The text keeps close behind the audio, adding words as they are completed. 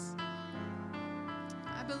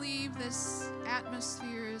believe this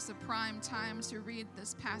atmosphere is a prime time to read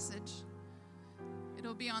this passage.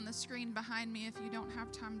 It'll be on the screen behind me if you don't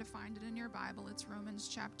have time to find it in your Bible. It's Romans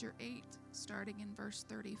chapter 8, starting in verse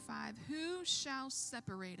 35. Who shall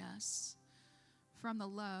separate us from the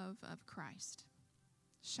love of Christ?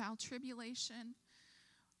 Shall tribulation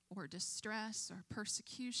or distress or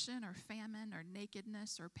persecution or famine or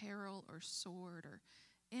nakedness or peril or sword or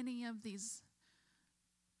any of these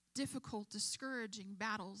difficult, discouraging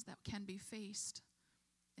battles that can be faced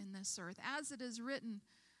in this earth? As it is written,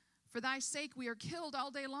 for thy sake we are killed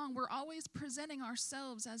all day long. We're always presenting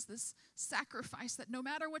ourselves as this sacrifice that no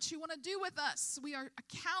matter what you want to do with us, we are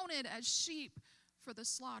accounted as sheep for the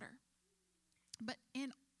slaughter. But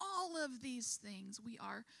in all of these things, we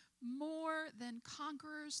are more than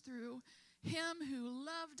conquerors through him who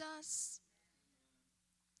loved us.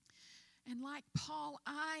 And like Paul,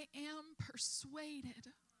 I am persuaded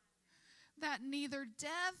that neither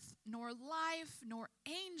death, nor life, nor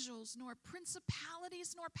angels, nor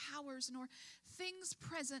principalities, nor powers, nor things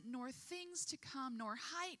present, nor things to come, nor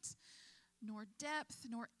height, nor depth,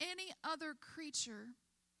 nor any other creature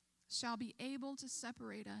shall be able to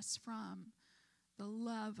separate us from the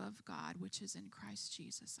love of God, which is in Christ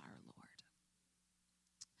Jesus our Lord.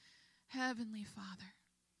 Heavenly Father,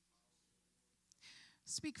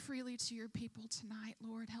 speak freely to your people tonight,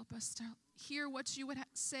 Lord. Help us to hear what you would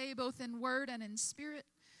say both in word and in spirit.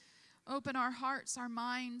 Open our hearts, our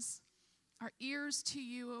minds, our ears to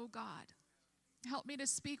you, O God. Help me to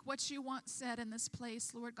speak what you want said in this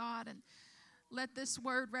place, Lord God, and let this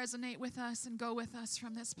word resonate with us and go with us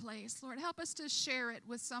from this place. Lord, help us to share it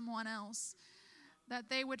with someone else, that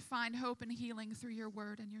they would find hope and healing through your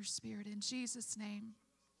word and your spirit. In Jesus' name.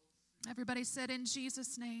 Everybody said, in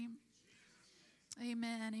Jesus' name.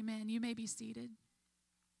 Amen, amen. You may be seated.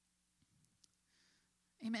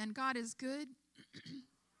 Amen. God is good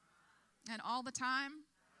and all the time.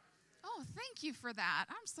 Oh, thank you for that.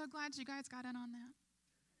 I'm so glad you guys got in on that.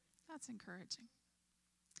 That's encouraging.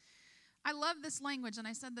 I love this language, and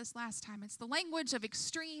I said this last time. It's the language of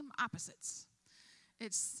extreme opposites.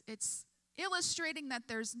 It's illustrating that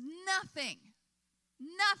there's nothing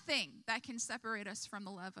that can separate us from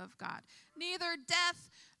the love of God. Neither death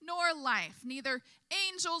nor life, neither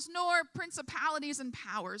angels nor principalities and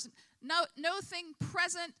powers. Nothing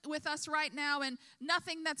present with us right now and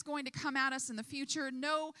nothing that's going to come at us in the future.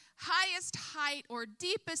 No highest height or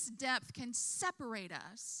deepest depth can separate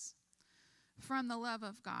us from the love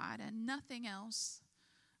of God, and nothing else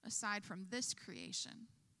aside from this creation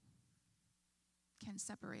can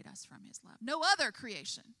separate us from his love. No other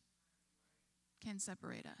creation can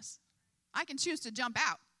separate us. I can choose to jump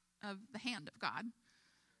out of the hand of God.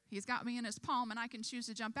 He's got me in his palm, and I can choose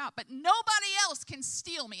to jump out. But nobody else can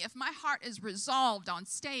steal me. If my heart is resolved on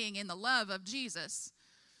staying in the love of Jesus,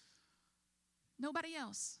 nobody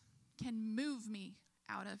else can move me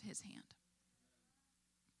out of his hand.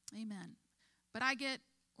 Amen. But I get,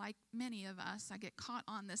 like many of us, I get caught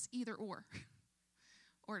on this either or.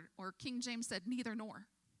 Or King James said, neither nor.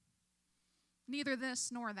 Neither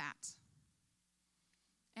this nor that.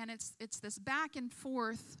 And it's this back and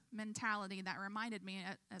forth mentality that reminded me,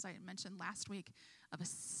 as I mentioned last week, of a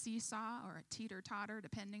seesaw or a teeter-totter,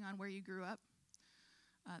 depending on where you grew up.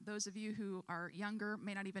 Those of you who are younger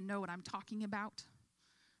may not even know what I'm talking about,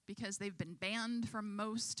 because they've been banned from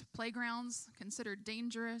most playgrounds, considered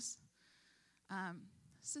dangerous.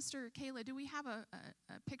 Sister Kayla, do we have a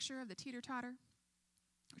picture of the teeter-totter?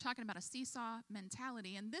 We're talking about a seesaw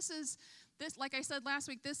mentality. And this, like I said last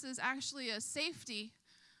week, this is actually a safety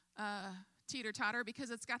teeter-totter,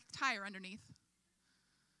 because it's got the tire underneath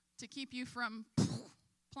to keep you from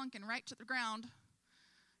plunking right to the ground.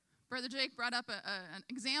 Brother Jake brought up an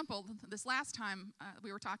example this last time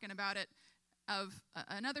we were talking about it, of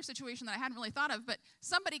another situation that I hadn't really thought of, but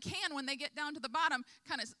somebody can, when they get down to the bottom,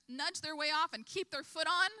 kind of nudge their way off and keep their foot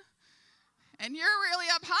on, and you're really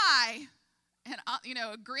up high, and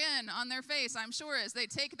a grin on their face, I'm sure, as they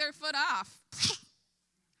take their foot off,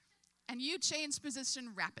 and you change position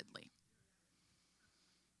rapidly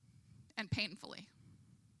and painfully.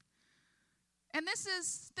 And this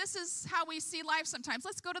is how we see life sometimes.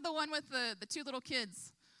 Let's go to the one with the two little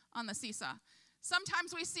kids on the seesaw.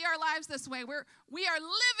 Sometimes we see our lives this way. We are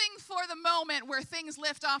living for the moment where things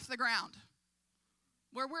lift off the ground,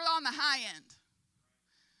 where we're on the high end.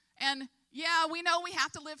 And yeah, we know we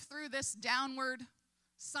have to live through this downward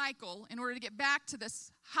cycle in order to get back to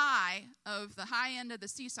this high of the high end of the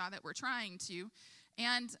seesaw that we're trying to.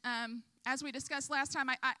 And as we discussed last time,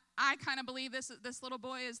 I kind of believe this little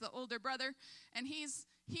boy is the older brother, and he's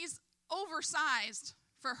oversized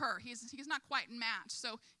for her. He's not quite matched.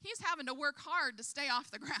 So he's having to work hard to stay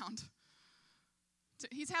off the ground.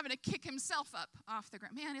 He's having to kick himself up off the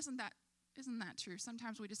ground. Man, isn't that true?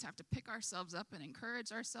 Sometimes we just have to pick ourselves up and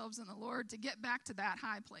encourage ourselves in the Lord to get back to that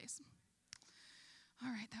high place. All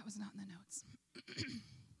right, that was not in the notes.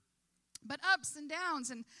 But ups and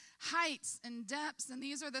downs and heights and depths, and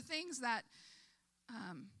these are the things that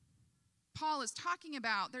Paul is talking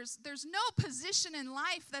about. There's no position in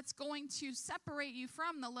life that's going to separate you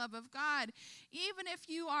from the love of God, even if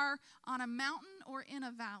you are on a mountain or in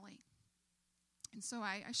a valley. And so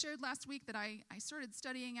I shared last week that I started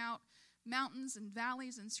studying out mountains and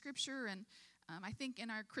valleys in Scripture, and I think in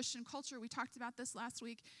our Christian culture, we talked about this last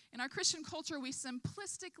week, in our Christian culture, we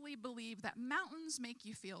simplistically believe that mountains make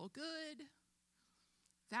you feel good.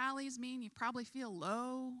 Valleys mean you probably feel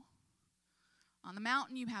low. On the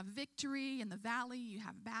mountain, you have victory. In the valley, you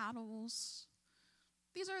have battles.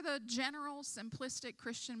 These are the general, simplistic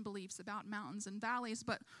Christian beliefs about mountains and valleys.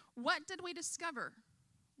 But what did we discover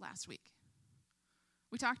last week?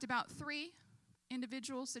 We talked about 3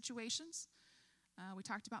 individual situations. We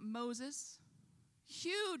talked about Moses.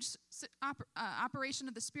 Huge operation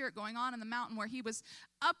of the Spirit going on in the mountain where he was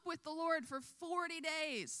up with the Lord for 40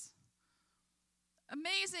 days.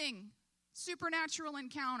 Amazing supernatural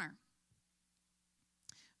encounter.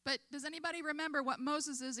 But does anybody remember what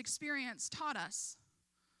Moses' experience taught us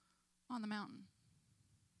on the mountain?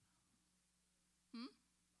 He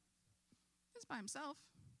was by himself.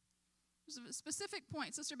 There's a specific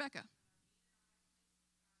point. Sister Becca.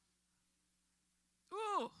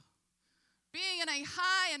 Ooh. Being in a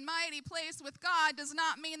high and mighty place with God does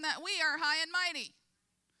not mean that we are high and mighty.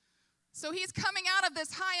 So he's coming out of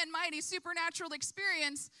this high and mighty supernatural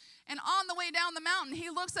experience, and on the way down the mountain, he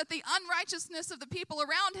looks at the unrighteousness of the people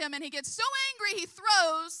around him, and he gets so angry he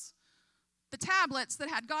throws the tablets that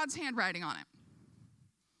had God's handwriting on it.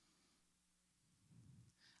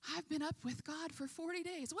 I've been up with God for 40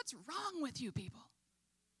 days. What's wrong with you people?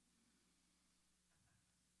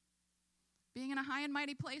 Being in a high and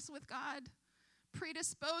mighty place with God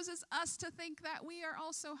predisposes us to think that we are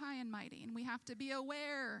also high and mighty, and we have to be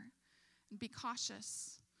aware and be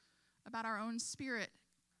cautious about our own spirit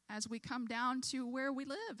as we come down to where we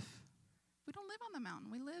live. We don't live on the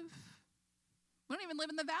mountain. We don't even live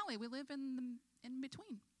in the valley. We live in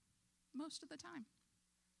between most of the time.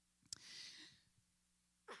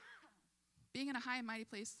 Being in a high and mighty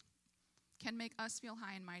place can make us feel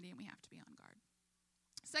high and mighty, and we have to be on guard.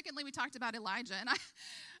 Secondly, we talked about Elijah, and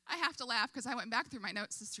I have to laugh because I went back through my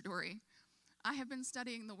notes, Sister Dory. I have been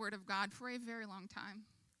studying the Word of God for a very long time.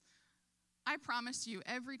 I promise you,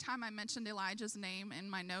 every time I mentioned Elijah's name in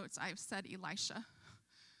my notes, I've said Elisha.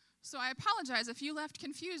 So I apologize if you left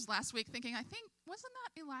confused last week thinking, wasn't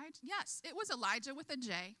that Elijah? Yes, it was Elijah with a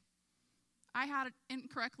J. I had it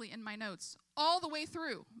incorrectly in my notes, all the way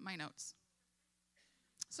through my notes.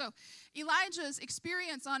 So Elijah's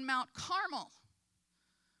experience on Mount Carmel,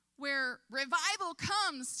 where revival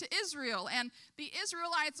comes to Israel, and the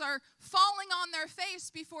Israelites are falling on their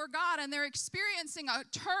face before God, and they're experiencing a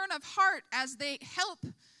turn of heart as they help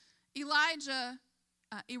Elijah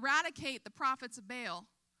eradicate the prophets of Baal.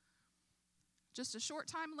 Just a short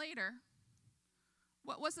time later,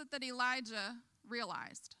 what was it that Elijah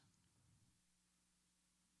realized?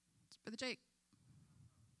 Brother Jake.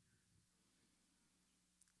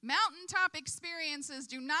 Mountaintop experiences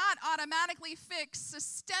do not automatically fix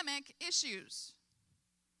systemic issues.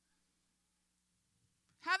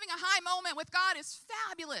 Having a high moment with God is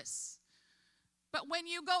fabulous. But when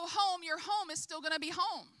you go home, your home is still going to be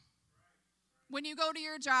home. When you go to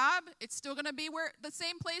your job, it's still going to be the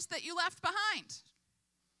same place that you left behind.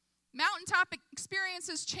 Mountaintop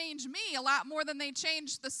experiences change me a lot more than they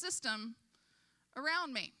change the system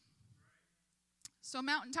around me. So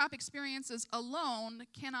mountaintop experiences alone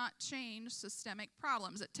cannot change systemic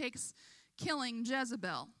problems. It takes killing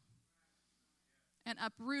Jezebel and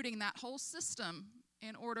uprooting that whole system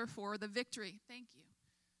in order for the victory. Thank you.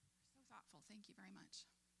 So thoughtful. Thank you very much.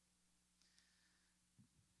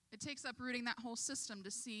 It takes uprooting that whole system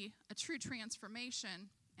to see a true transformation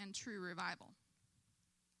and true revival.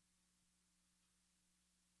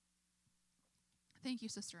 Thank you,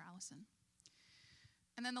 Sister Allison.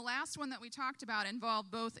 And then the last one that we talked about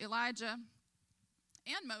involved both Elijah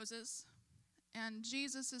and Moses and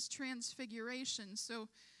Jesus' transfiguration. So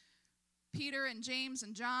Peter and James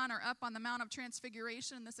and John are up on the Mount of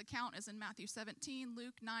Transfiguration, and this account is in Matthew 17,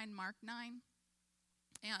 Luke 9, Mark 9.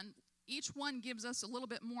 And each one gives us a little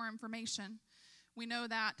bit more information. We know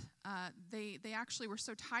that they actually were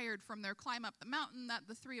so tired from their climb up the mountain that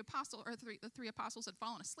the three apostles had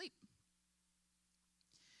fallen asleep.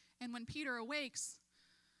 And when Peter awakes,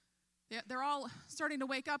 They're all starting to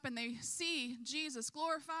wake up, and they see Jesus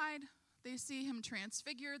glorified. They see him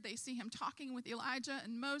transfigured. They see him talking with Elijah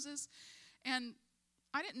and Moses. And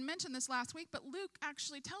I didn't mention this last week, but Luke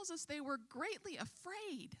actually tells us they were greatly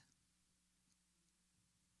afraid.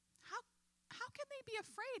 How can they be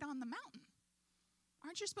afraid on the mountain?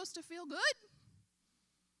 Aren't you supposed to feel good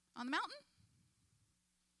on the mountain?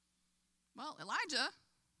 Well, Elijah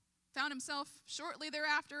found himself shortly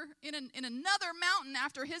thereafter in another mountain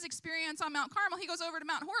after his experience on Mount Carmel. He goes over to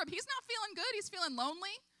Mount Horeb. He's not feeling good. He's feeling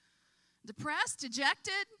lonely, depressed,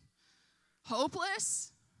 dejected,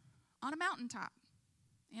 hopeless on a mountaintop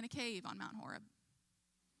in a cave on Mount Horeb.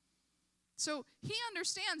 So he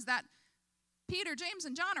understands that Peter, James,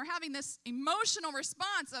 and John are having this emotional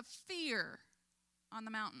response of fear on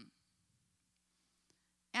the mountain.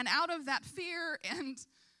 And out of that fear and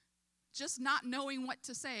just not knowing what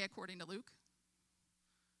to say, according to Luke,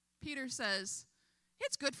 Peter says,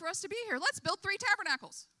 it's good for us to be here. Let's build 3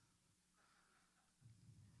 tabernacles.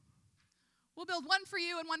 We'll build one for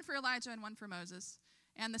you and one for Elijah and one for Moses.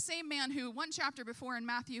 And the same man who 1 chapter before in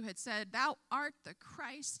Matthew had said, thou art the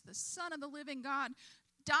Christ, the Son of the living God.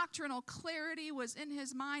 Doctrinal clarity was in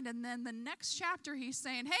his mind. And then the next chapter he's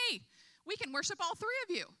saying, hey, we can worship all 3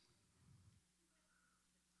 of you.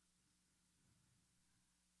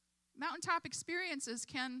 Mountaintop experiences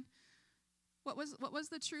can, what was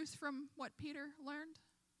the truth from what Peter learned?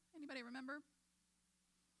 Anybody remember?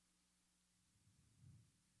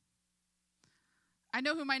 I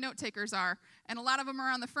know who my note takers are, and a lot of them are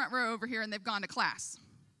on the front row over here, and they've gone to class.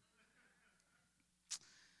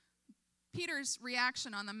 Peter's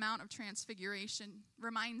reaction on the Mount of Transfiguration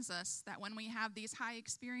reminds us that when we have these high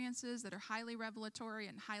experiences that are highly revelatory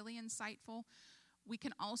and highly insightful, we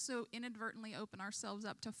can also inadvertently open ourselves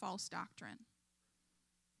up to false doctrine.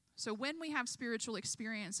 So when we have spiritual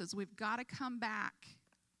experiences, we've got to come back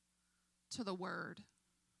to the Word.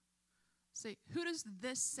 Say, who does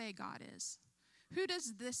this say God is? Who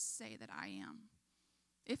does this say that I am?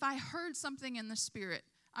 If I heard something in the Spirit,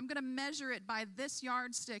 I'm going to measure it by this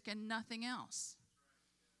yardstick and nothing else.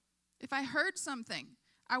 If I heard something,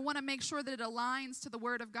 I want to make sure that it aligns to the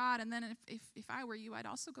Word of God. And then if I were you, I'd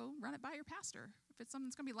also go run it by your pastor. If it's something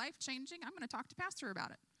that's going to be life-changing, I'm going to talk to pastor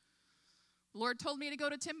about it. The Lord told me to go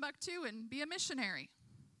to Timbuktu and be a missionary.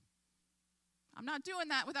 I'm not doing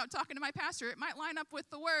that without talking to my pastor. It might line up with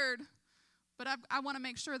the Word, but I want to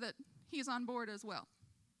make sure that he's on board as well.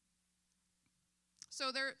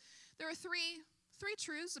 So there are three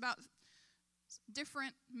truths about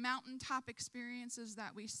different mountaintop experiences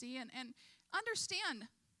that we see. And understand,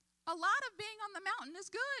 a lot of being on the mountain is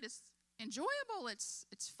good. It's enjoyable. It's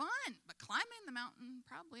fun. But climbing the mountain,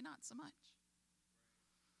 probably not so much.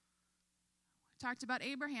 We talked about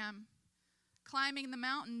Abraham climbing the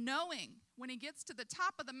mountain, knowing when he gets to the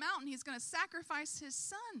top of the mountain, he's going to sacrifice his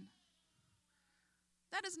son.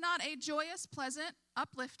 That is not a joyous, pleasant,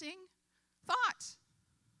 uplifting thought.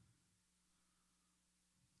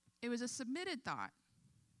 It was a submitted thought.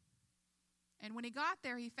 And when he got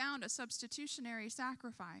there, he found a substitutionary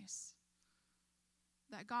sacrifice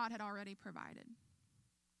that God had already provided.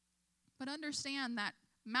 But understand that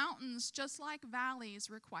mountains, just like valleys,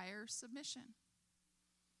 require submission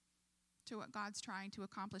to what God's trying to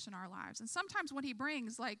accomplish in our lives. And sometimes what he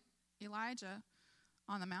brings, like Elijah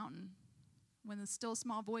on the mountain, when the still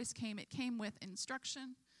small voice came, it came with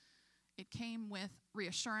instruction. It came with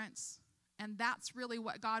reassurance. And that's really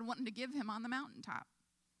what God wanted to give him on the mountaintop.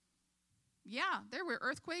 Yeah, there were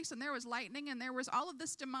earthquakes and there was lightning and there was all of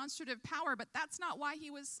this demonstrative power, but that's not why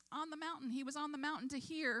he was on the mountain. He was on the mountain to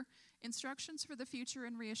hear instructions for the future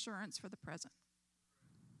and reassurance for the present.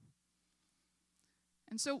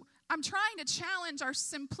 And so I'm trying to challenge our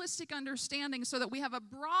simplistic understanding so that we have a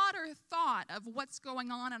broader thought of what's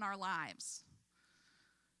going on in our lives.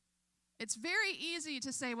 It's very easy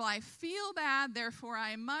to say, well, I feel bad, therefore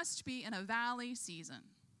I must be in a valley season.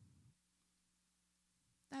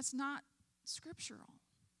 That's not scriptural.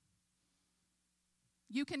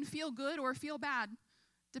 You can feel good or feel bad,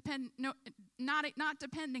 not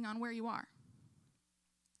depending on where you are,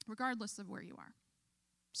 regardless of where you are.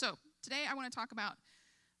 So today I want to talk about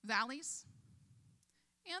valleys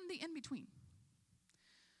and the in-between.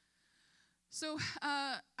 So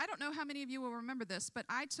I don't know how many of you will remember this, but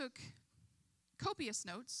I took copious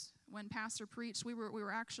notes when Pastor preached. We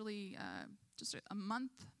were actually just a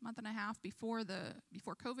month and a half before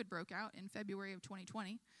COVID broke out in February of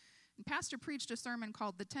 2020. And Pastor preached a sermon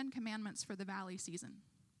called The 10 Commandments for the Valley Season.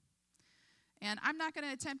 And I'm not going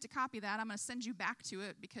to attempt to copy that. I'm going to send you back to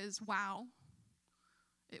it because, wow,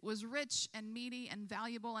 it was rich and meaty and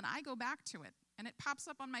valuable, and I go back to it. And it pops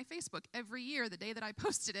up on my Facebook every year, the day that I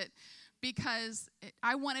posted it, because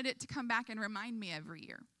I wanted it to come back and remind me every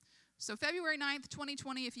year. So February 9th,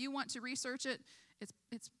 2020, if you want to research it,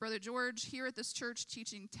 it's Brother George here at this church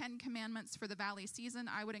teaching 10 commandments for the valley season.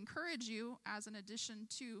 I would encourage you, as an addition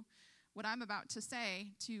to what I'm about to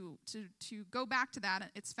say, to go back to that.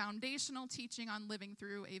 It's foundational teaching on living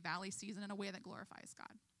through a valley season in a way that glorifies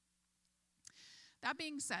God. That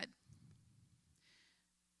being said,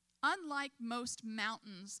 unlike most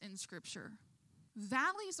mountains in Scripture,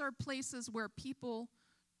 valleys are places where people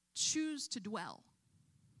choose to dwell.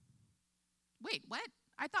 Wait, what?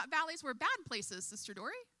 I thought valleys were bad places, Sister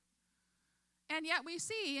Dory. And yet we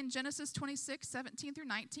see in Genesis 26, 17 through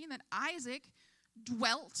 19, that Isaac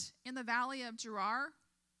dwelt in the valley of Gerar,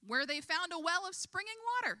 where they found a well of springing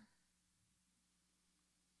water.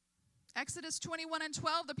 Exodus 21 and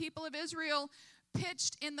 12, the people of Israel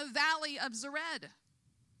pitched in the valley of Zered.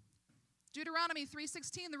 Deuteronomy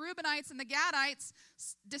 3:16, the Reubenites and the Gadites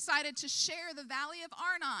decided to share the valley of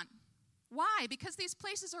Arnon. Why? Because these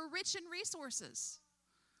places are rich in resources.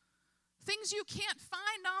 Things you can't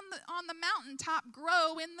find on the mountaintop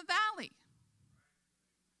grow in the valley.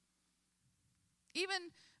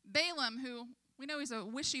 Even Balaam, who we know he's a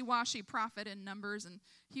wishy-washy prophet in Numbers, and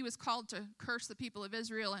he was called to curse the people of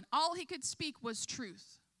Israel, and all he could speak was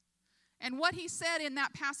truth. And what he said in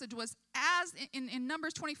that passage was, as in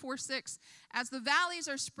Numbers 24:6, as the valleys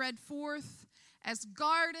are spread forth, as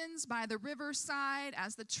gardens by the riverside,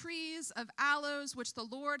 as the trees of aloes which the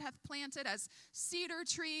Lord hath planted, as cedar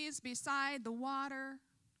trees beside the water.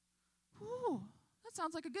 Ooh, that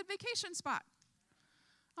sounds like a good vacation spot.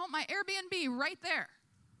 I want my Airbnb right there,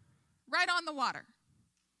 right on the water.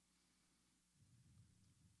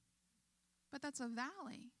 But that's a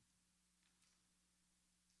valley.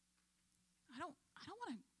 I don't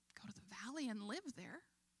want to go to the valley and live there.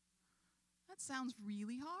 That sounds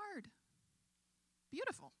really hard.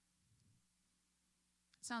 Beautiful.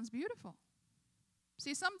 It sounds beautiful.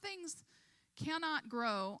 See, some things cannot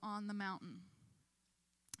grow on the mountain.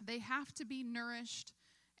 They have to be nourished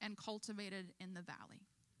and cultivated in the valley.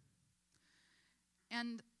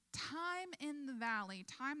 And time in the valley,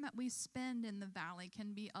 time that we spend in the valley,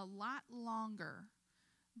 can be a lot longer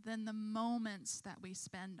than the moments that we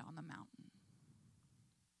spend on the mountain.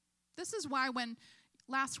 This is why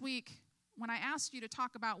last week, when I asked you to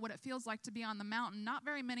talk about what it feels like to be on the mountain, not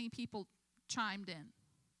very many people chimed in.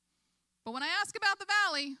 But when I asked about the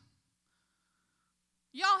valley,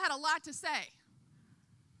 y'all had a lot to say.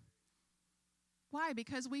 Why?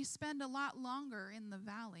 Because we spend a lot longer in the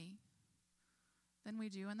valley than we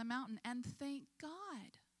do in the mountain. And thank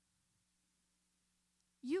God.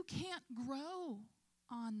 You can't grow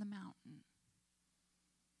on the mountain.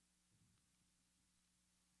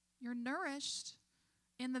 You're nourished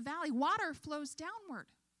in the valley. Water flows downward,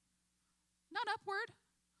 not upward.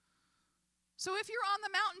 So if you're on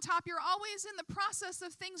the mountaintop, you're always in the process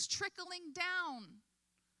of things trickling down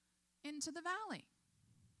into the valley.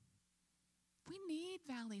 We need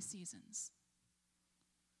valley seasons.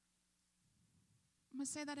 I'm going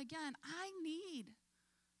to say that again. I need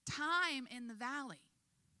time in the valley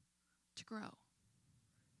to grow.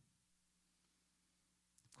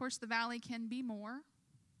 Of course, the valley can be more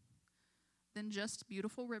than just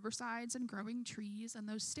beautiful riversides and growing trees, and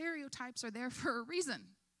those stereotypes are there for a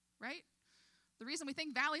reason, right? The reason we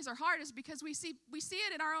think valleys are hard is because we see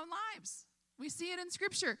it in our own lives. We see it in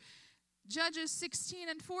Scripture. Judges 16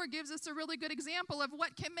 and 4 gives us a really good example of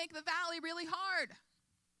what can make the valley really hard.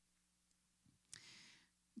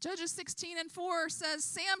 Judges 16 and 4 says,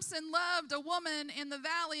 Samson loved a woman in the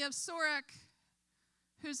valley of Sorek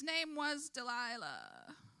whose name was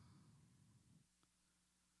Delilah.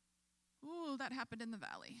 Ooh, that happened in the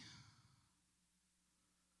valley.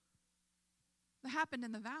 That happened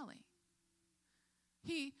in the valley.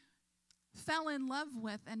 He fell in love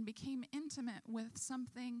with and became intimate with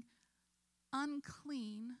something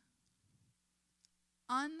unclean,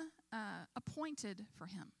 unappointed for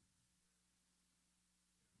him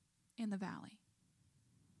in the valley.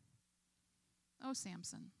 Oh,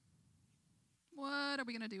 Samson. What are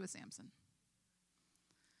we going to do with Samson?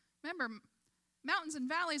 Remember, mountains and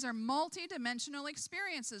valleys are multi-dimensional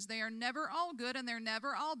experiences. They are never all good and they're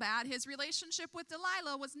never all bad. His relationship with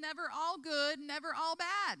Delilah was never all good, never all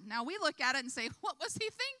bad. Now we look at it and say, what was he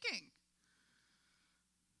thinking?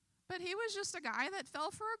 But he was just a guy that fell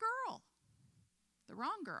for a girl. The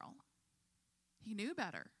wrong girl. He knew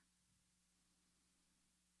better.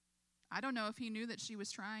 I don't know if he knew that she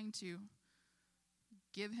was trying to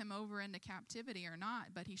give him over into captivity or not,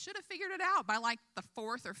 but he should have figured it out by like the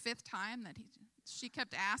fourth or fifth time that she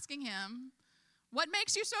kept asking him, What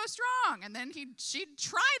makes you so strong? And then she'd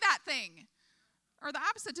try that thing. Or the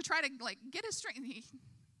opposite, to try to get his strength.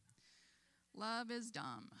 Love is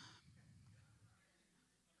dumb.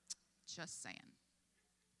 Just saying.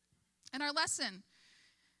 In our lesson,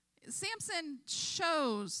 Samson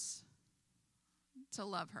chose to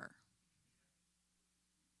love her.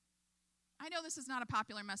 I know this is not a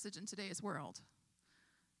popular message in today's world,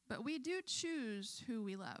 but we do choose who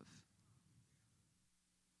we love.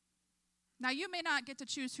 Now, you may not get to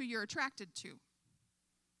choose who you're attracted to,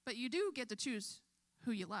 but you do get to choose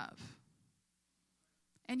who you love.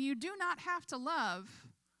 And you do not have to love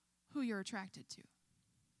who you're attracted to.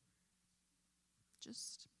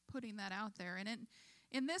 Just putting that out there. And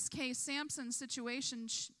in this case, Samson's situation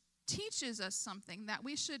teaches us something, that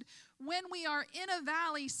we should, when we are in a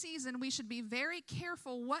valley season, we should be very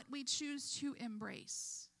careful what we choose to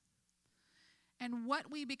embrace and what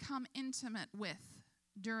we become intimate with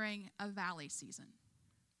during a valley season.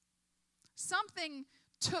 Something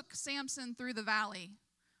took Samson through the valley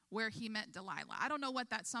where he met Delilah. I don't know what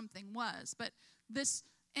that something was, but this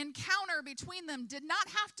encounter between them did not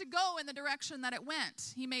have to go in the direction that it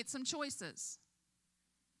went. He made some choices.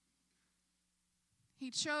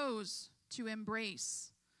 He chose to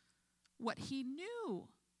embrace what he knew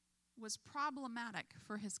was problematic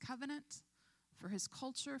for his covenant, for his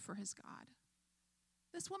culture, for his God.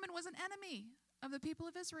 This woman was an enemy of the people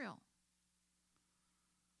of Israel.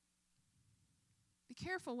 Be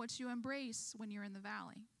careful what you embrace when you're in the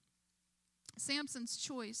valley. Samson's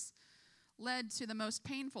choice led to the most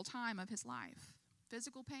painful time of his life.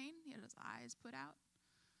 Physical pain, he had his eyes put out.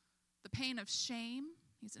 The pain of shame.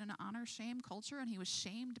 He's in an honor-shame culture, and he was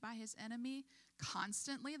shamed by his enemy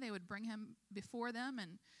constantly. They would bring him before them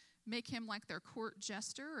and make him like their court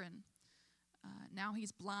jester, and now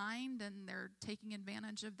he's blind, and they're taking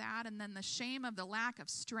advantage of that. And then the shame of the lack of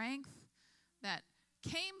strength that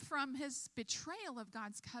came from his betrayal of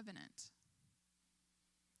God's covenant.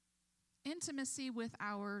 Intimacy with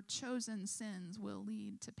our chosen sins will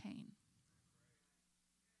lead to pain.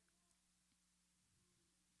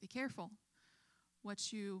 Be careful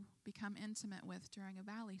what you become intimate with during a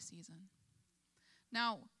valley season.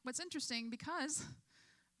 Now, what's interesting, because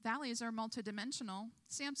valleys are multidimensional,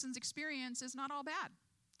 Samson's experience is not all bad.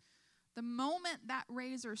 The moment that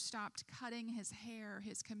razor stopped cutting his hair,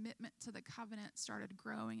 his commitment to the covenant started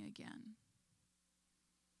growing again.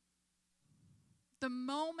 The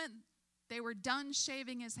moment they were done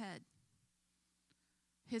shaving his head,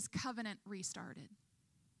 his covenant restarted.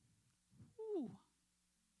 Ooh,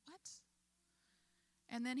 what?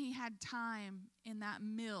 And then he had time in that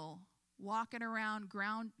mill, walking around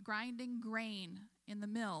grinding grain in the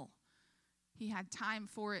mill. He had time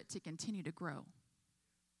for it to continue to grow.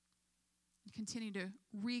 Continue to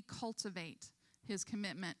recultivate his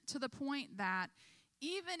commitment to the point that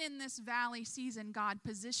even in this valley season, God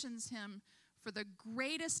positions him for the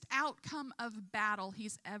greatest outcome of battle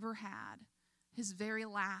he's ever had. His very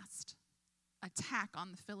last attack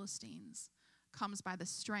on the Philistines comes by the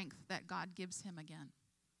strength that God gives him again.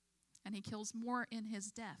 And he kills more in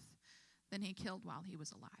his death than he killed while he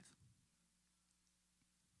was alive.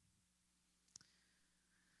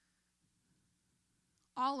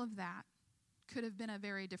 All of that could have been a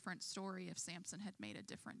very different story if Samson had made a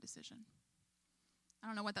different decision. I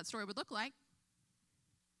don't know what that story would look like,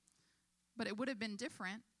 but it would have been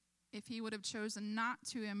different if he would have chosen not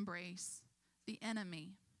to embrace the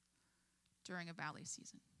enemy during a valley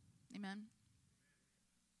season. Amen?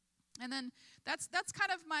 And then that's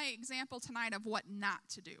kind of my example tonight of what not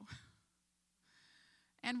to do.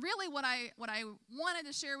 And really what I wanted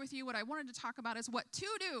to share with you, what I wanted to talk about is what to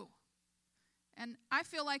do. And I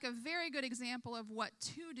feel like a very good example of what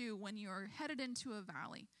to do when you're headed into a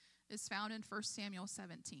valley is found in 1 Samuel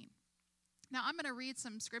 17. Now, I'm going to read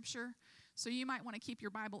some scripture, so you might want to keep your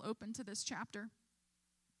Bible open to this chapter.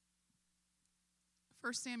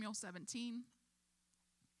 1 Samuel 17.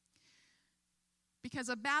 Because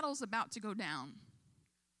a battle's about to go down.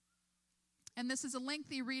 And this is a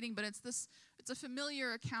lengthy reading, but it's a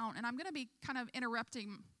familiar account, and I'm going to be kind of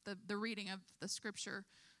interrupting the reading of the scripture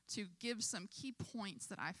to give some key points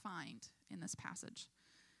that I find in this passage.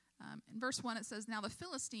 In verse 1, it says, "Now the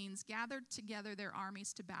Philistines gathered together their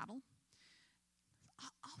armies to battle."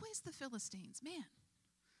 Always the Philistines, man.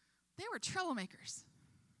 They were troublemakers.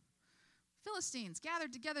 Philistines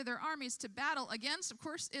gathered together their armies to battle against, of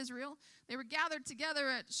course, Israel. They were gathered together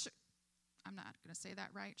at, I'm not going to say that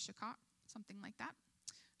right, Shokot, something like that,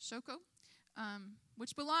 Shoko,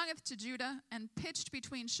 which belongeth to Judah, and pitched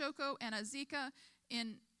between Shoko and Azekah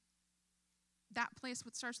in that place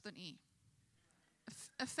what starts with an E.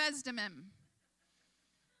 Ephes-dammim.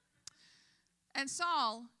 And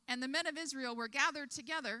Saul and the men of Israel were gathered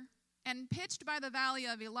together and pitched by the valley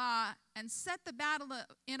of Elah and set the battle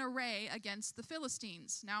in array against the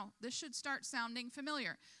Philistines. Now, this should start sounding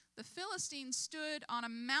familiar. The Philistines stood on a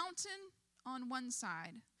mountain on one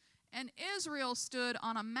side, and Israel stood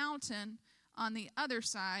on a mountain on the other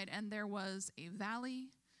side, and there was a valley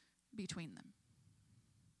between them.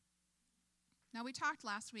 Now, we talked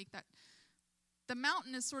last week that the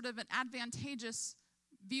mountain is sort of an advantageous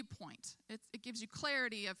viewpoint. It gives you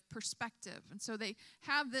clarity of perspective. And so they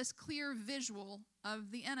have this clear visual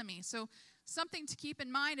of the enemy. So something to keep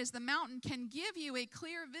in mind is the mountain can give you a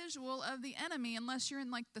clear visual of the enemy unless you're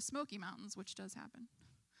in like the Smoky Mountains, which does happen,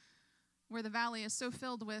 where the valley is so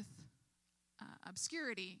filled with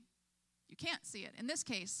obscurity, you can't see it. In this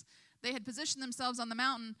case, they had positioned themselves on the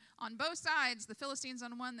mountain on both sides, the Philistines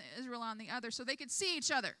on one, the Israel on the other, so they could see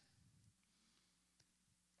each other.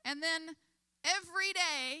 And then every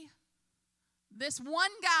day, this one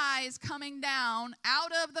guy is coming down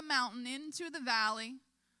out of the mountain into the valley,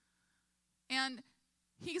 and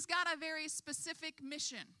he's got a very specific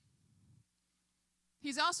mission.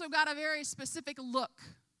 He's also got a very specific look.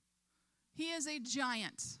 He is a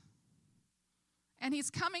giant. And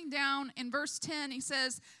he's coming down in verse 10. He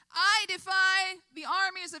says, I defy the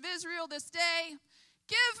armies of Israel this day.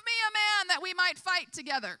 Give me a man that we might fight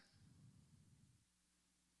together.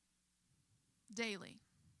 Daily,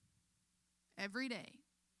 every day,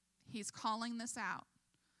 he's calling this out.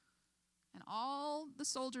 And all the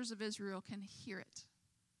soldiers of Israel can hear it.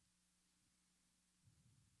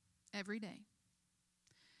 Every day.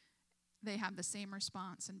 They have the same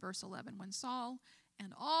response in verse 11. When Saul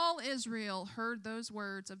and all Israel heard those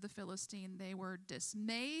words of the Philistine, they were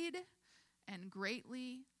dismayed and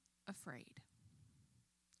greatly afraid.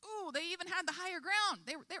 Ooh, they even had the higher ground.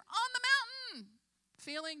 They're on the mountain,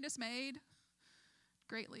 feeling dismayed,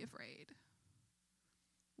 greatly afraid.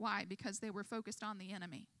 Why? Because they were focused on the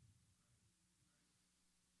enemy.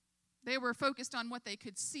 They were focused on what they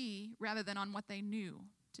could see rather than on what they knew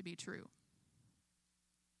to be true.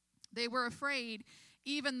 They were afraid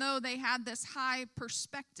even though they had this high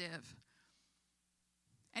perspective.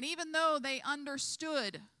 And even though they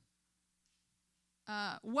understood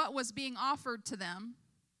what was being offered to them,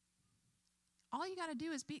 all you got to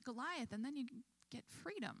do is beat Goliath and then you get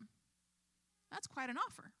freedom. That's quite an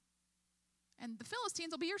offer. And the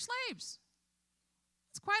Philistines will be your slaves.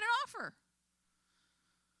 It's quite an offer.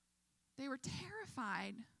 They were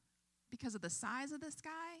terrified because of the size of this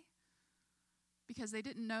guy, because they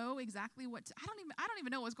didn't know exactly what to, I don't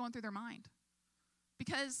even know what was going through their mind.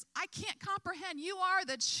 Because I can't comprehend. You are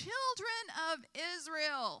the children of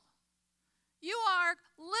Israel. You are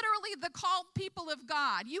literally the called people of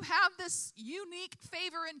God. You have this unique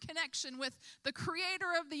favor and connection with the creator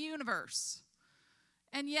of the universe.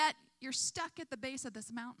 And yet, you're stuck at the base of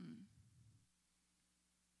this mountain,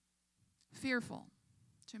 fearful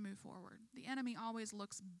to move forward. The enemy always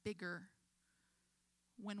looks bigger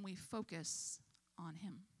when we focus on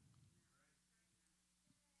him.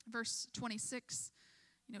 Verse 26,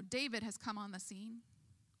 David has come on the scene.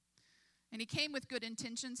 And he came with good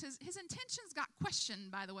intentions. His intentions got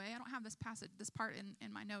questioned, by the way. I don't have this part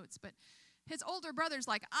in my notes, but his older brother's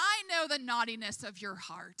like, I know the naughtiness of your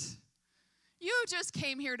heart. You just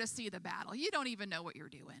came here to see the battle. You don't even know what you're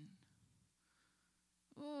doing.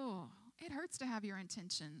 Oh, it hurts to have your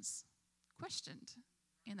intentions questioned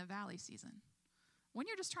in the valley season. When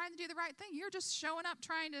you're just trying to do the right thing, you're just showing up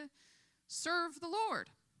trying to serve the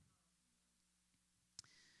Lord.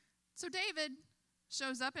 So David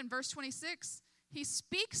shows up in verse 26. He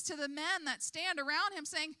speaks to the men that stand around him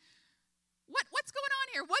saying, what's going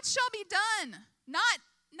on here? What shall be done? Not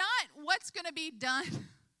what's going to be done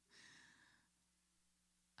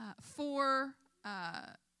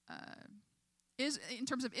in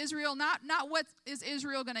terms of Israel, not what is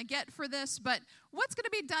Israel going to get for this, but what's going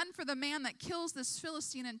to be done for the man that kills this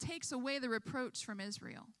Philistine and takes away the reproach from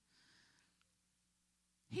Israel.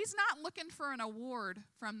 He's not looking for an award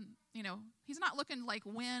from, he's not looking like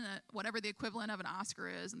win whatever the equivalent of an Oscar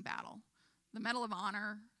is in battle, the Medal of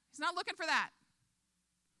Honor. He's not looking for that.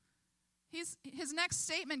 His next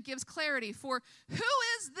statement gives clarity. For who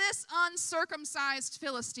is this uncircumcised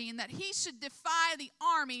Philistine that he should defy the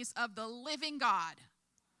armies of the living God?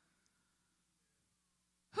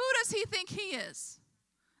 Who does he think he is?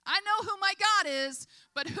 I know who my God is,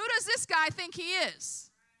 but who does this guy think he is?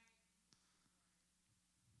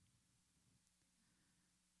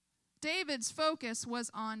 David's focus was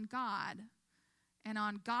on God and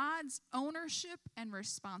on God's ownership and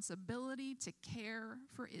responsibility to care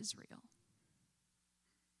for Israel.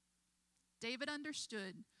 David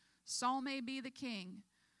understood Saul may be the king,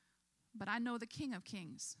 but I know the King of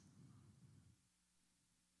Kings.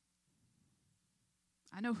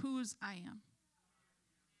 I know whose I am.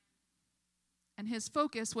 And his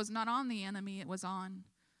focus was not on the enemy, it was on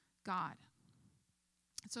God.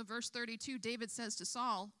 So verse 32, David says to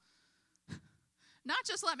Saul, not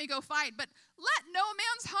just let me go fight, but let no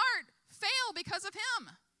man's heart fail because of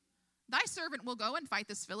him. Thy servant will go and fight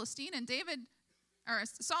this Philistine. And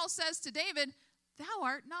Saul says to David, thou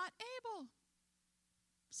art not able.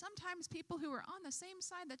 Sometimes people who are on the same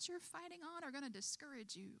side that you're fighting on are going to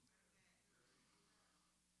discourage you.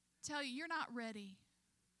 Tell you, you're not ready.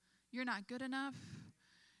 You're not good enough.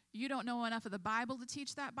 You don't know enough of the Bible to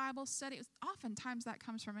teach that Bible study. Oftentimes that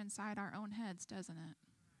comes from inside our own heads, doesn't it?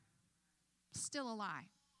 Still a lie.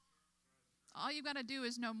 All you've got to do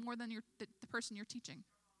is know more than the person you're teaching.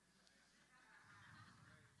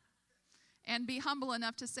 And be humble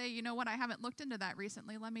enough to say, you know what, I haven't looked into that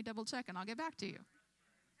recently. Let me double check and I'll get back to you.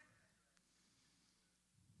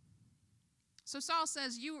 So Saul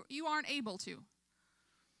says, you aren't able to.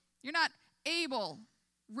 You're not able,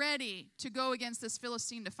 ready to go against this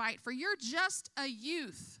Philistine to fight, for you're just a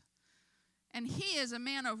youth. And he is a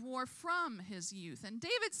man of war from his youth. And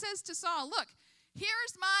David says to Saul, look,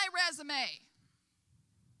 here's my resume.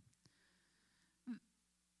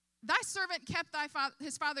 Thy servant kept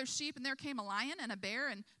his father's sheep, and there came a lion and a bear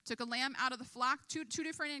and took a lamb out of the flock. Two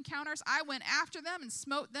different encounters. I went after them and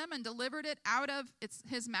smote them and delivered it out of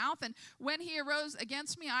his mouth. And when he arose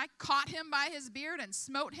against me, I caught him by his beard and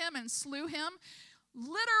smote him and slew him.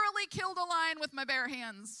 Literally killed a lion with my bare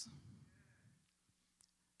hands.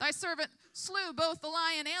 Thy servant slew both the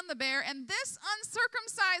lion and the bear, and this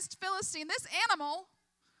uncircumcised Philistine, this animal,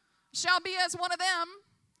 shall be as one of them,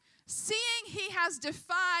 seeing he has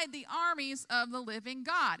defied the armies of the living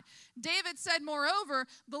God. David said, moreover,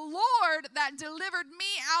 the Lord that delivered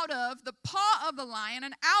me out of the paw of the lion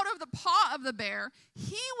and out of the paw of the bear,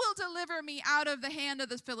 he will deliver me out of the hand of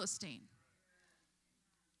the Philistine.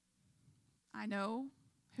 I know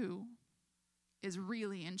who is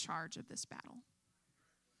really in charge of this battle.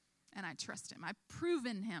 And I trust him. I've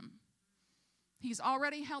proven him. He's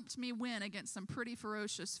already helped me win against some pretty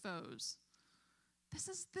ferocious foes.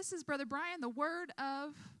 This is Brother Brian, the word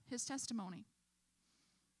of his testimony.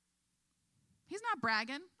 He's not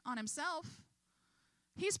bragging on himself.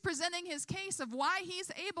 He's presenting his case of why he's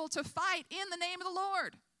able to fight in the name of the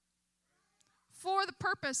Lord for the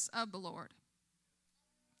purpose of the Lord.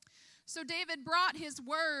 So David brought his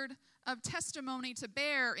word of testimony to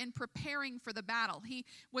bear in preparing for the battle. He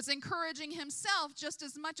was encouraging himself just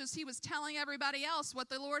as much as he was telling everybody else what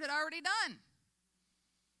the Lord had already done.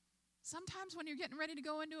 Sometimes when you're getting ready to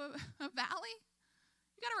go into a valley,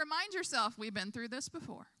 you got to remind yourself, we've been through this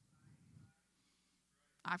before.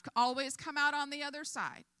 I've always come out on the other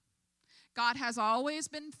side. God has always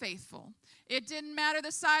been faithful. It didn't matter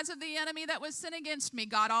the size of the enemy that was sin against me.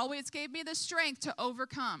 God always gave me the strength to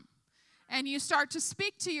overcome. And you start to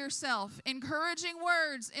speak to yourself encouraging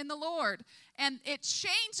words in the Lord, and it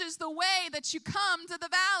changes the way that you come to the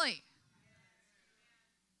valley.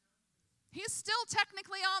 He's still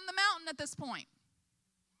technically on the mountain at this point,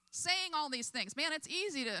 saying all these things. Man, it's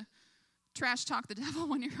easy to trash talk the devil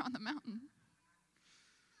when you're on the mountain.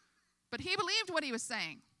 But he believed what he was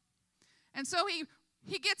saying. And so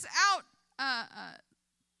he gets out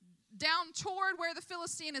down toward where the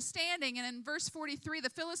Philistine is standing. And in verse 43, the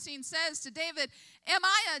Philistine says to David, am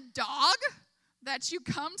I a dog that you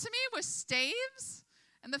come to me with staves?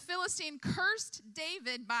 And the Philistine cursed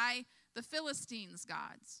David by the Philistines'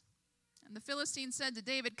 gods. And the Philistine said to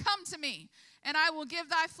David, come to me, and I will give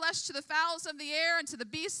thy flesh to the fowls of the air and to the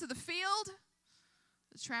beasts of the field.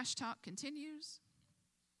 The trash talk continues.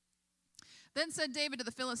 Then said David to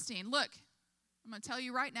the Philistine, look, I'm going to tell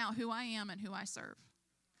you right now who I am and who I serve.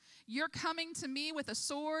 You're coming to me with a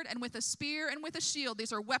sword and with a spear and with a shield.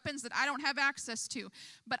 These are weapons that I don't have access to.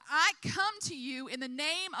 But I come to you in the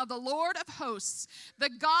name of the Lord of hosts, the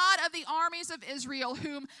God of the armies of Israel,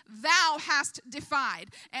 whom thou hast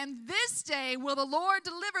defied. And this day will the Lord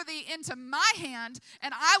deliver thee into my hand,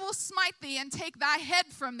 and I will smite thee and take thy head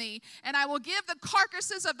from thee. And I will give the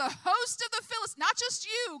carcasses of the host of the Philistines, not just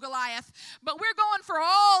you, Goliath, but we're going for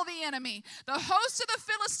all the enemy, the host of the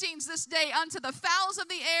Philistines this day unto the fowls of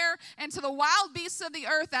the air and to the wild beasts of the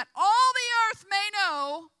earth, that all the earth may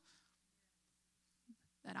know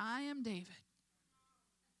that I am David.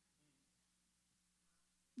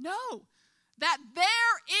 No, that there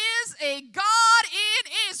is a God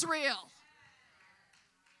in Israel.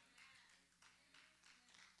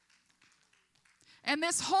 And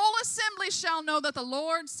this whole assembly shall know that the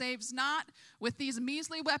Lord saves not with these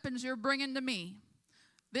measly weapons you're bringing to me.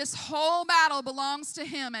 This whole battle belongs to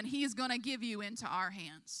him, and he's going to give you into our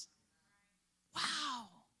hands. Wow.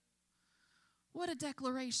 What a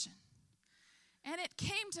declaration. And it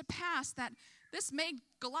came to pass that this made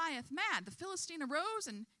Goliath mad. The Philistine arose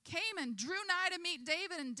and came and drew nigh to meet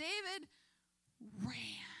David, and David ran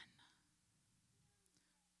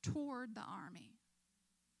toward the army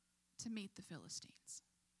to meet the Philistines.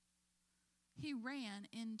 He ran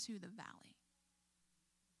into the valley,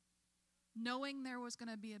 knowing there was going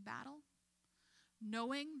to be a battle,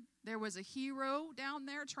 knowing there was a hero down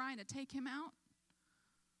there trying to take him out,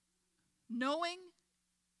 knowing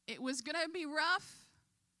it was going to be rough.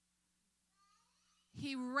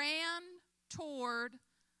 He ran toward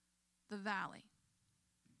the valley.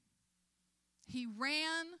 He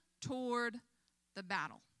ran toward the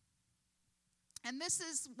battle. And this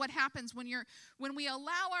is what happens when we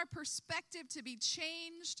allow our perspective to be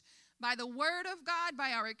changed by the word of God,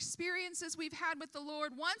 by our experiences we've had with the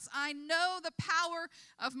Lord. Once I know the power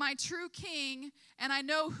of my true King and I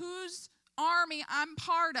know whose army I'm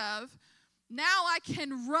part of, now I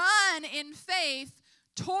can run in faith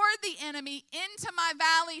toward the enemy into my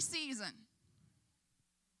valley season,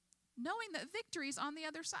 knowing that victory's on the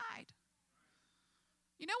other side.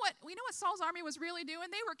 You know what Saul's army was really doing?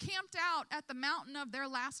 They were camped out at the mountain of their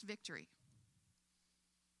last victory,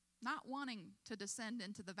 not wanting to descend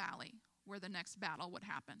into the valley where the next battle would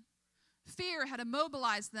happen. Fear had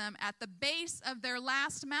immobilized them at the base of their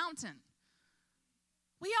last mountain.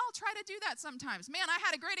 We all try to do that sometimes. Man, I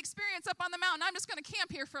had a great experience up on the mountain. I'm just going to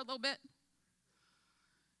camp here for a little bit.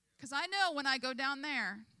 Because I know when I go down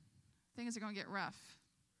there, things are going to get rough.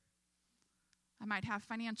 I might have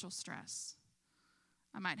financial stress.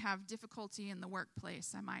 I might have difficulty in the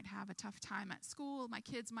workplace. I might have a tough time at school. My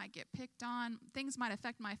kids might get picked on. Things might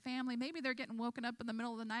affect my family. Maybe they're getting woken up in the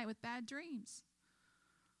middle of the night with bad dreams.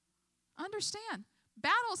 Understand,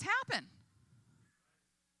 battles happen.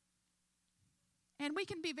 And we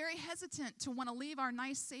can be very hesitant to want to leave our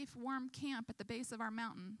nice, safe, warm camp at the base of our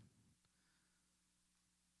mountain.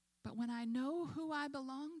 But when I know who I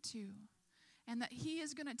belong to and that he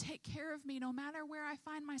is going to take care of me no matter where I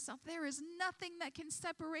find myself, there is nothing that can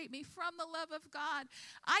separate me from the love of God.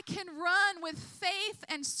 I can run with faith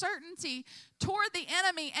and certainty toward the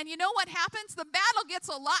enemy. And you know what happens? The battle gets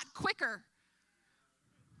a lot quicker.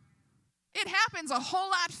 It happens a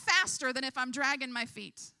whole lot faster than if I'm dragging my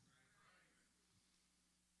feet.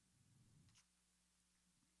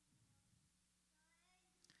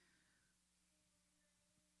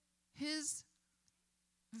 His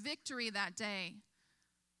victory that day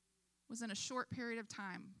was in a short period of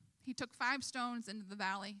time. He took 5 stones into the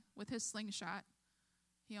valley with his slingshot.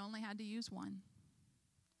 He only had to use 1.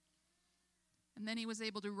 And then he was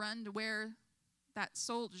able to run to where that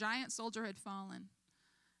giant soldier had fallen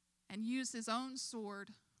and use his own sword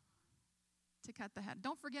to cut the head.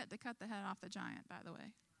 Don't forget to cut the head off the giant, by the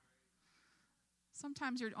way.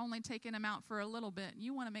 Sometimes you're only taking him out for a little bit, and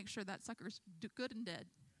you want to make sure that sucker's good and dead.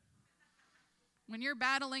 When you're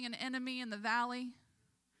battling an enemy in the valley,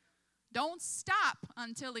 don't stop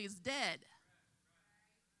until he's dead.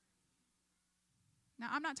 Now,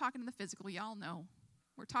 I'm not talking to the physical. Y'all know.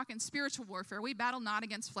 We're talking spiritual warfare. We battle not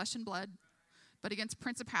against flesh and blood, but against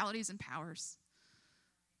principalities and powers.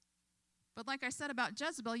 But like I said about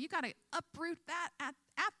Jezebel, you got to uproot that at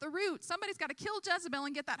the root. Somebody's got to kill Jezebel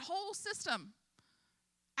and get that whole system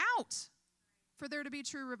out for there to be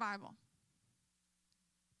true revival.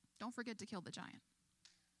 Don't forget to kill the giant.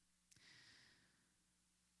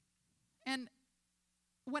 And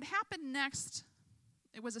what happened next,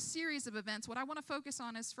 it was a series of events. What I want to focus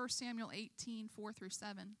on is 1 Samuel 18, 4 through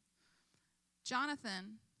 7.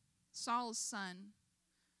 Jonathan, Saul's son,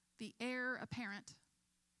 the heir apparent.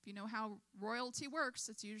 If you know how royalty works,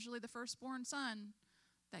 it's usually the firstborn son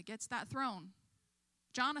that gets that throne.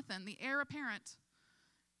 Jonathan, the heir apparent,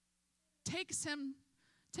 takes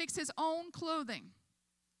his own clothing.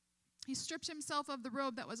 He stripped himself of the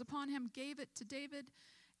robe that was upon him, gave it to David,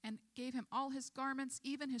 and gave him all his garments,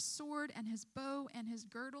 even his sword and his bow and his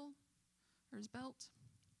girdle, or his belt.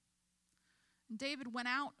 And David went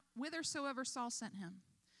out whithersoever Saul sent him,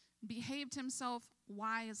 and behaved himself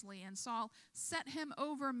wisely. And Saul set him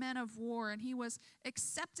over men of war, and he was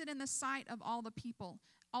accepted in the sight of all the people,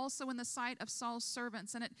 also in the sight of Saul's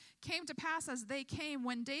servants. And it came to pass as they came,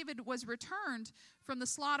 when David was returned from the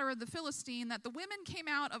slaughter of the Philistine, that the women came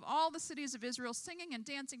out of all the cities of Israel, singing and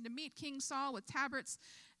dancing to meet King Saul with tabrets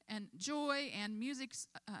and joy and music,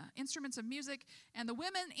 instruments of music. And the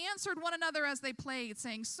women answered one another as they played,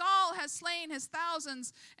 saying, Saul has slain his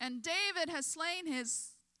thousands, and David has slain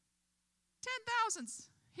his 10,000s.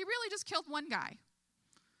 He really just killed one guy,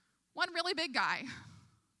 one really big guy.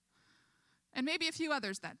 and maybe a few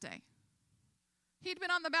others that day. He'd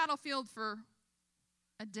been on the battlefield for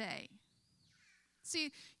a day.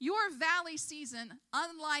 See, your valley season,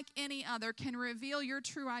 unlike any other, can reveal your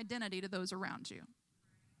true identity to those around you.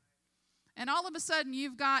 And all of a sudden,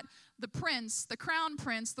 you've got the prince, the crown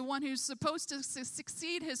prince, the one who's supposed to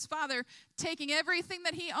succeed his father, taking everything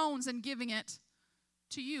that he owns and giving it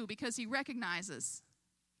to you because he recognizes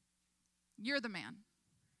you're the man.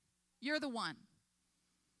 You're the one.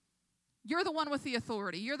 You're the one with the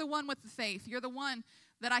authority. You're the one with the faith. You're the one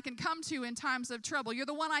that I can come to in times of trouble. You're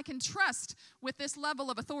the one I can trust with this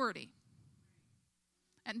level of authority.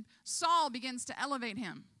 And Saul begins to elevate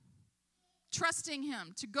him, trusting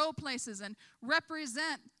him to go places and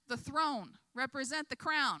represent the throne, represent the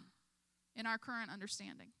crown in our current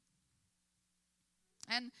understanding.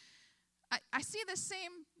 And I see the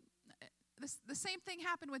same thing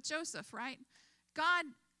happen with Joseph, right? God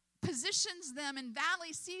positions them in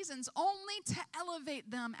valley seasons only to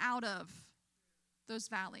elevate them out of those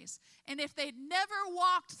valleys. And if they'd never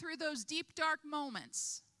walked through those deep, dark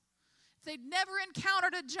moments, if they'd never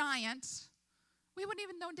encountered a giant, we wouldn't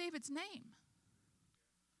even know David's name.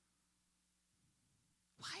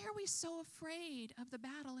 Why are we so afraid of the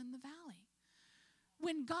battle in the valley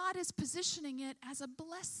when God is positioning it as a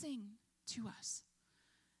blessing to us?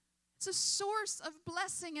 It's a source of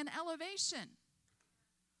blessing and elevation.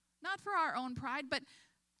 Not for our own pride, but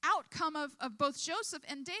outcome of both Joseph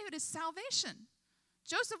and David is salvation.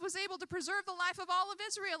 Joseph was able to preserve the life of all of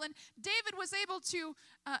Israel, and David was able to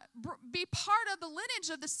be part of the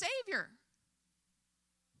lineage of the Savior.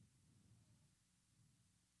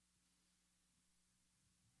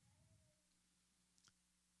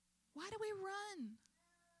 Why do we run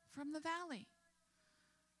from the valley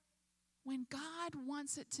when God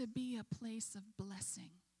wants it to be a place of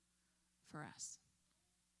blessing for us?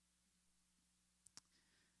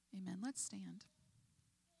 Amen. Let's stand.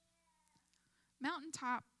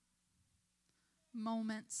 Mountaintop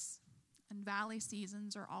moments and valley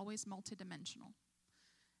seasons are always multidimensional.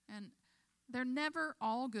 And they're never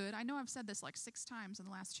all good. I know I've said this like 6 times in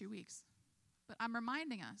the last 2 weeks, but I'm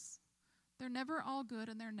reminding us, they're never all good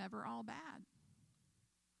and they're never all bad.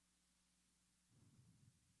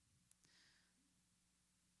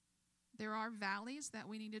 There are valleys that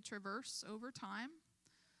we need to traverse over time.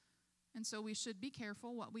 And so we should be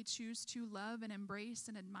careful what we choose to love and embrace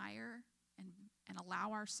and admire and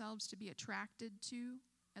allow ourselves to be attracted to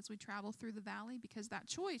as we travel through the valley, because that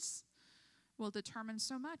choice will determine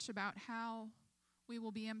so much about how we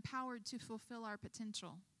will be empowered to fulfill our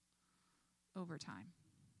potential over time.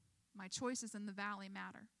 My choices in the valley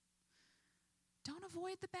matter. Don't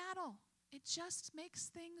avoid the battle. It just makes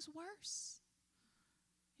things worse.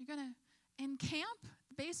 You're going to encamp at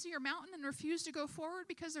the base of your mountain and refuse to go forward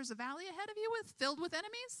because there's a valley ahead of you filled with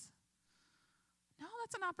enemies? No,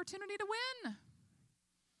 that's an opportunity to win.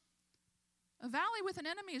 A valley with an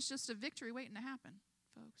enemy is just a victory waiting to happen,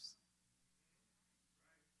 folks.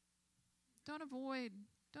 Don't avoid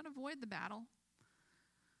the battle.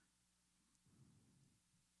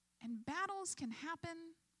 And battles can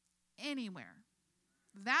happen anywhere.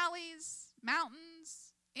 Valleys,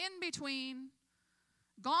 mountains, in between.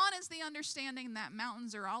 Gone is the understanding that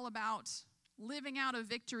mountains are all about living out a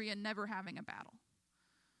victory and never having a battle.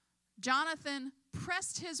 Jonathan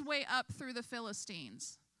pressed his way up through the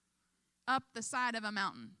Philistines, up the side of a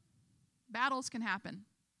mountain. Battles can happen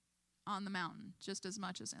on the mountain just as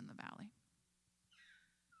much as in the valley.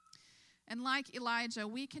 And like Elijah,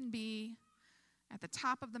 we can be at the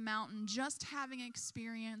top of the mountain just having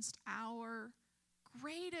experienced our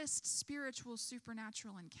greatest spiritual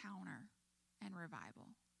supernatural encounter and revival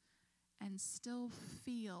and still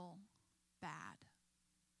feel bad.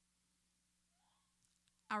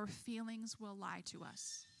 Our feelings will lie to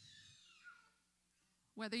us.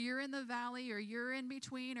 Whether you're in the valley or you're in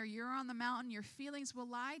between or you're on the mountain, your feelings will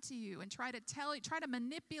lie to you and try to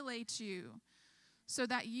manipulate you so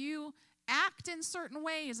that you act in certain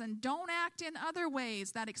ways and don't act in other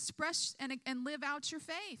ways that express and live out your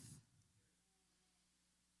faith.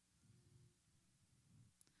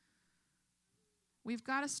 We've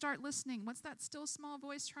got to start listening. What's that still small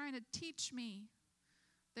voice trying to teach me?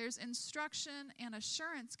 There's instruction and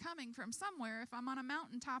assurance coming from somewhere if I'm on a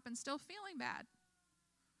mountaintop and still feeling bad.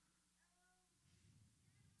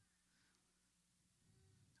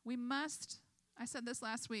 We must, I said this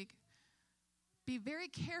last week, be very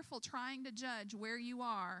careful trying to judge where you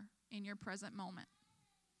are in your present moment.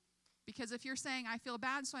 Because if you're saying, I feel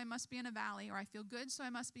bad, so I must be in a valley, or I feel good, so I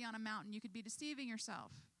must be on a mountain, you could be deceiving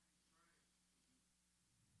yourself.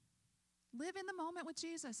 Live in the moment with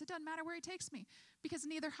Jesus. It doesn't matter where he takes me, because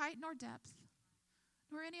neither height nor depth,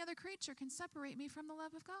 nor any other creature can separate me from the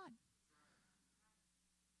love of God.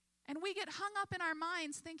 And we get hung up in our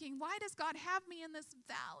minds thinking, why does God have me in this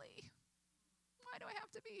valley? Why do I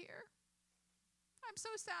have to be here? I'm so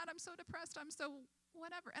sad, I'm so depressed, I'm so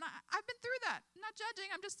whatever. And I've been through that. I'm not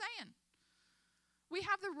judging, I'm just saying. We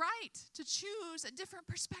have the right to choose a different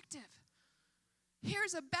perspective.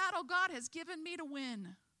 Here's a battle God has given me to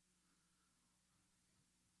win.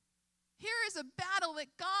 Here is a battle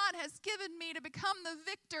that God has given me to become the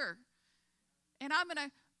victor. And I'm going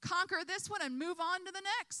to conquer this one and move on to the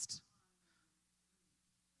next.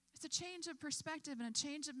 It's a change of perspective and a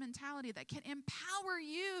change of mentality that can empower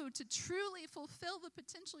you to truly fulfill the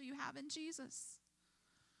potential you have in Jesus.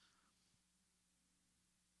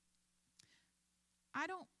 I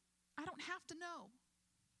don't have to know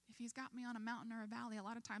if he's got me on a mountain or a valley. A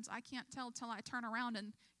lot of times I can't tell till I turn around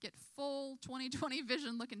and get full 20/20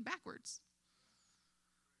 vision looking backwards.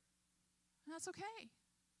 And that's okay.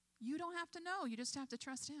 You don't have to know. You just have to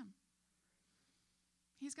trust him.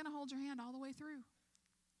 He's going to hold your hand all the way through.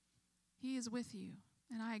 He is with you.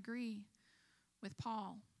 And I agree with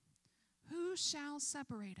Paul. Who shall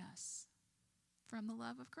separate us from the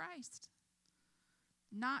love of Christ?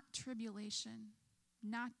 Not tribulation,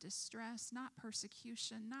 not distress, not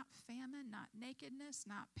persecution, not famine, not nakedness,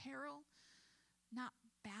 not peril, not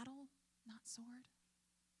battle, not sword.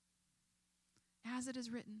 As it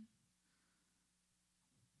is written,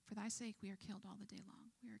 for thy sake we are killed all the day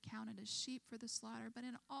long. We are counted as sheep for the slaughter. But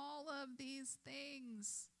in all of these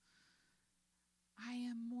things, I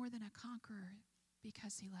am more than a conqueror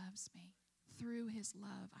because he loves me. Through his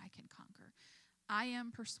love I can conquer. I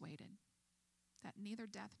am persuaded that neither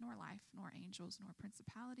death nor life, nor angels, nor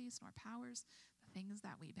principalities, nor powers, the things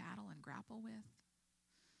that we battle and grapple with,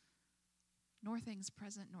 nor things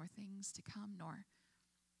present, nor things to come, nor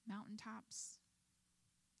mountaintops,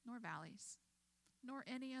 nor valleys, nor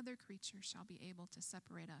any other creature shall be able to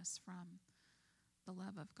separate us from the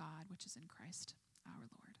love of God, which is in Christ our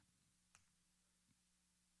Lord.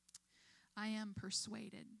 I am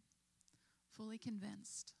persuaded, fully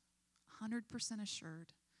convinced, 100%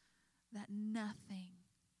 assured that nothing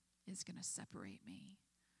is going to separate me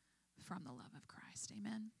from the love of Christ.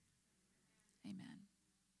 Amen? Amen.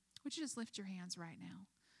 Would you just lift your hands right now?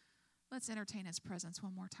 Let's entertain his presence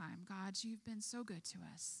one more time. God, you've been so good to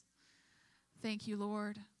us. Thank you,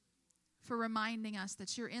 Lord, for reminding us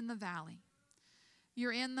that you're in the valley.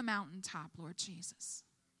 You're in the mountaintop, Lord Jesus.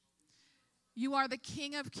 You are the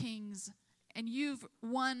King of Kings, and you've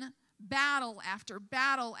won battle after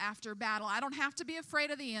battle after battle. I don't have to be afraid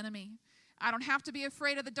of the enemy. I don't have to be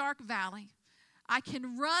afraid of the dark valley. I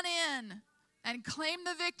can run in and claim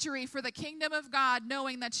the victory for the kingdom of God,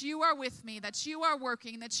 knowing that you are with me, that you are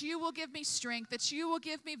working, that you will give me strength, that you will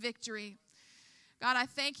give me victory. God, I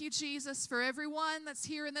thank you, Jesus, for everyone that's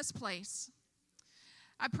here in this place.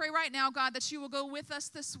 I pray right now, God, that you will go with us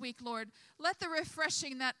this week, Lord. Let the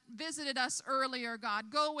refreshing that visited us earlier,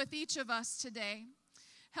 God, go with each of us today.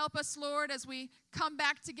 Help us, Lord, as we come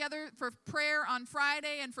back together for prayer on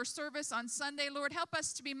Friday and for service on Sunday. Lord, help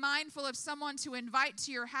us to be mindful of someone to invite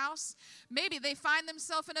to your house. Maybe they find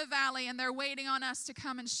themselves in a valley and they're waiting on us to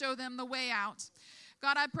come and show them the way out.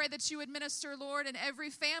 God, I pray that you would minister, Lord, in every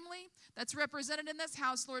family that's represented in this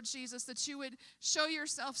house, Lord Jesus, that you would show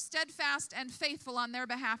yourself steadfast and faithful on their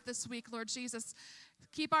behalf this week, Lord Jesus.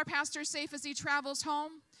 Keep our pastor safe as he travels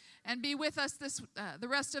home, and be with us the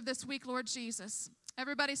rest of this week, Lord Jesus.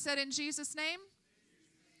 Everybody said in Jesus' name,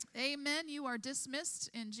 amen. You are dismissed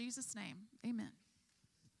in Jesus' name. Amen.